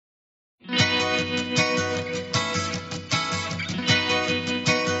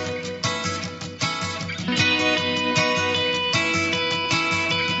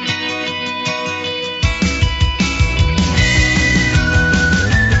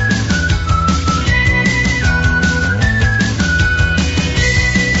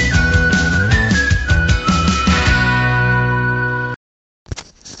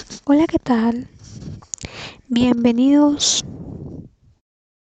Hola, ¿qué tal? Bienvenidos.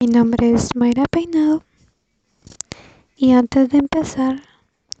 Mi nombre es Mayra Peinado y antes de empezar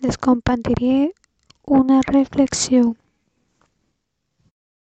les compartiré una reflexión.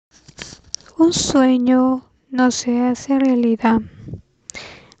 Un sueño no se hace realidad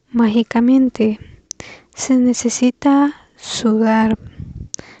mágicamente. Se necesita sudar,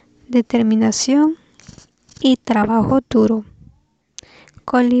 determinación y trabajo duro.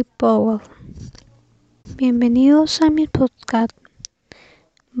 Colin Powell. Bienvenidos a mi podcast.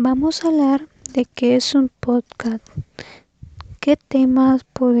 Vamos a hablar de qué es un podcast, qué temas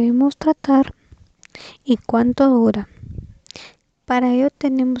podemos tratar y cuánto dura. Para ello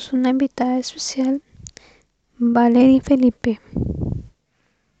tenemos una invitada especial, Valery Felipe.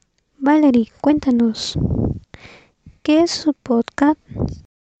 Valery, cuéntanos, ¿qué es un podcast?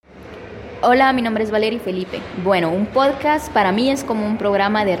 Hola, mi nombre es Valery Felipe. Bueno, un podcast para mí es como un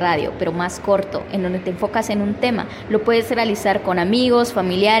programa de radio, pero más corto, en donde te enfocas en un tema. Lo puedes realizar con amigos,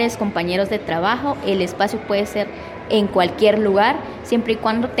 familiares, compañeros de trabajo. El espacio puede ser en cualquier lugar, siempre y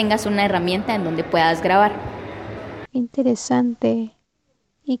cuando tengas una herramienta en donde puedas grabar. Interesante.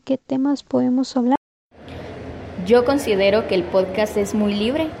 ¿Y qué temas podemos hablar? Yo considero que el podcast es muy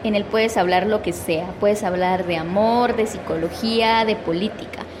libre. En él puedes hablar lo que sea. Puedes hablar de amor, de psicología, de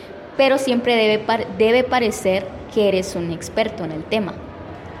política. Pero siempre debe parecer que eres un experto en el tema.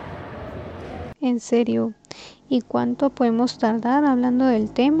 En serio, ¿y cuánto podemos tardar hablando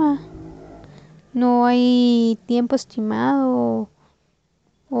del tema? ¿No hay tiempo estimado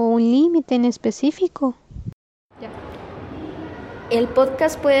o un límite en específico? El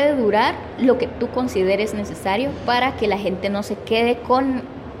podcast puede durar lo que tú consideres necesario para que la gente no se quede con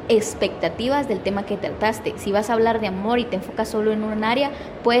expectativas del tema que trataste. Si vas a hablar de amor y te enfocas solo en un área,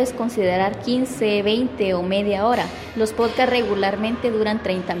 puedes considerar 15, 20 o media hora. Los podcasts regularmente duran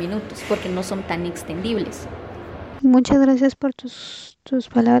 30 minutos porque no son tan extendibles. Muchas gracias por tus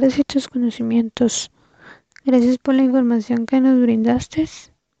palabras y tus conocimientos. Gracias por la información que nos brindaste.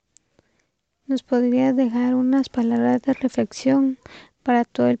 ¿Nos podrías dejar unas palabras de reflexión para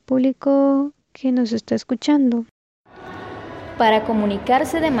todo el público que nos está escuchando? Para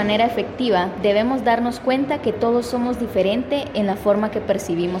comunicarse de manera efectiva, debemos darnos cuenta que todos somos diferentes en la forma que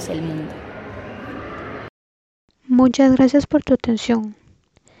percibimos el mundo. Muchas gracias por tu atención.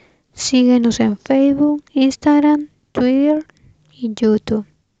 Síguenos en Facebook, Instagram, Twitter y YouTube.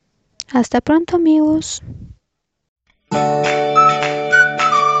 Hasta pronto, amigos.